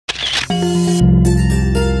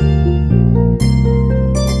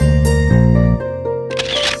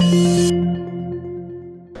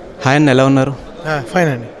Hi అన్న, ఎలా ఉన్నారు? ఫైన్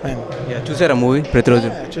అండి, ఫైన్. చూసారా మూవీ ప్రతిరోజు?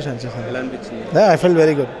 చూసాను. ఎలా అనిపించింది? I full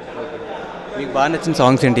very good. మీకు బాగా నచ్చిన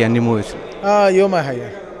సాంగ్స్ ఏంటి అన్ని మూవీస్? Yo my high.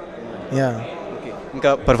 ఇంకా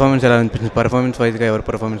పర్ఫార్మెన్స్ ఎలా అనిపించింది? పర్ఫార్మెన్స్ వైజ్గా ఎవరి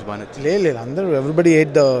పర్ఫార్మెన్స్ బాగా నచ్చింది? లేదు అందరూ everybody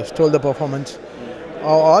stole the performance.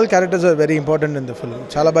 All characters are very important in the film.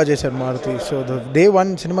 చాలా బాగా చేశారు Maruti. So the day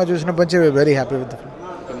one cinema చూసినప్పటి నుంచి we are very happy with the film.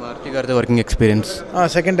 Maruti గారితో working experience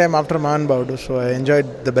second time after Maan బావుడు. So I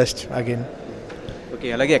enjoyed the best again.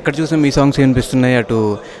 Okay, అలాగే ఎక్కడ చూసినా మీ songs వినిపిస్తున్నాయి. అటు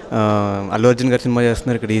అల్లు అర్జున్ గారు సినిమా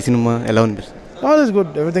చేస్తున్నారు, ఇక్కడ ఈ సినిమా ఎలా అనిపిస్తుంది? All is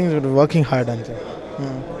good, everything is good, working hard అంతే.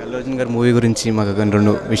 అల్లు అర్జున్ గారు మూవీ గురించి మాకు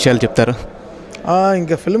రెండు విషయాలు చెప్తారా?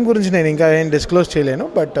 ఇంకా ఫిల్మ్ గురించి నేను ఇంకా ఏం డిస్క్లోజ్ చేయలేను,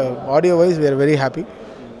 but audio wise we are very happy.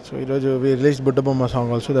 So ఈరోజు we release బుట్టబొమ్మ song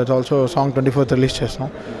also, that's also song 24th release చేస్తాం.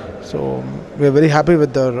 So we are very happy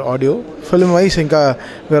with their audio. Film wise ఇంకా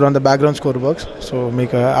we are on the background score works. So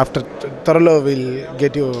మీకు after త్వరలో will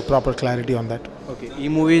get you proper clarity on that. Okay, ఈ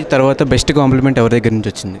movie తర్వాత best compliment ఎవరి దగ్గర నుంచి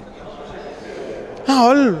వచ్చింది?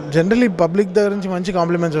 ఆల్ జనరలీ పబ్లిక్ దగ్గర నుంచి మంచి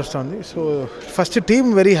కాంప్లిమెంట్స్ వస్తుంది. So first team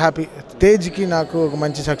very happy. తేజ్కి నాకు ఒక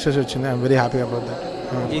మంచి సక్సెస్ వచ్చింది. I'm very happy about that.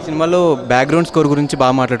 ఈ సినిమాలో బ్యాక్గ్రౌండ్ స్కోర్ గురించి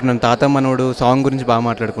బాగా మాట్లాడుతున్నాను, తాత మనోడు సాంగ్ గురించి బాగా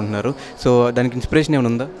మాట్లాడుకుంటున్నారు. సో దానికి ఇన్స్పిరేషన్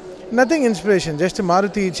ఏమైనా ఉందా? నథింగ్ ఇన్స్పిరేషన్, జస్ట్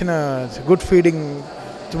మారుతి ఇచ్చిన గుడ్ ఫీడింగ్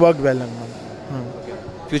వర్క్ వెల్ అనమాట.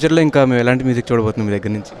 ఫ్యూచర్లో ఇంకా మేము ఎలాంటి మ్యూజిక్ చూడబోతున్నాం మీ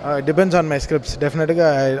దగ్గర నుంచి? Depends on my scripts. డెఫినెట్గా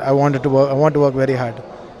I want to work very hard.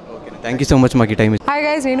 Thank you so much మాకు ఈ time. Hi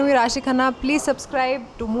guys, Renu Rashi Khanna. Please subscribe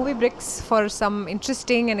to Movie Bricks for some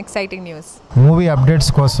interesting and exciting news. Movie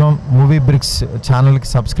updates కోసం movie bricks ఛానల్కి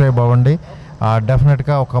subscribe అవ్వండి.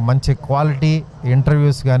 డెఫినెట్గా ఒక మంచి quality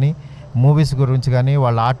interviews కానీ, movies గురించి కానీ,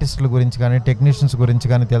 వాళ్ళ ఆర్టిస్టుల గురించి కానీ, టెక్నీషియన్స్ గురించి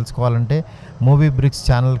కానీ తెలుసుకోవాలంటే మూవీ బ్రిక్స్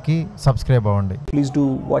ఛానల్కి సబ్స్క్రైబ్ అవ్వండి. Please do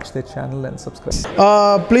watch their channel and subscribe.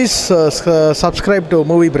 Please subscribe to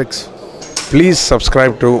Movie Bricks. Please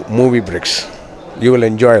subscribe to Movie Bricks. You will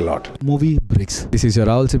enjoy a lot. Movie Bricks. This is your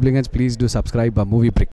all siblings. Please do subscribe Movie Bricks.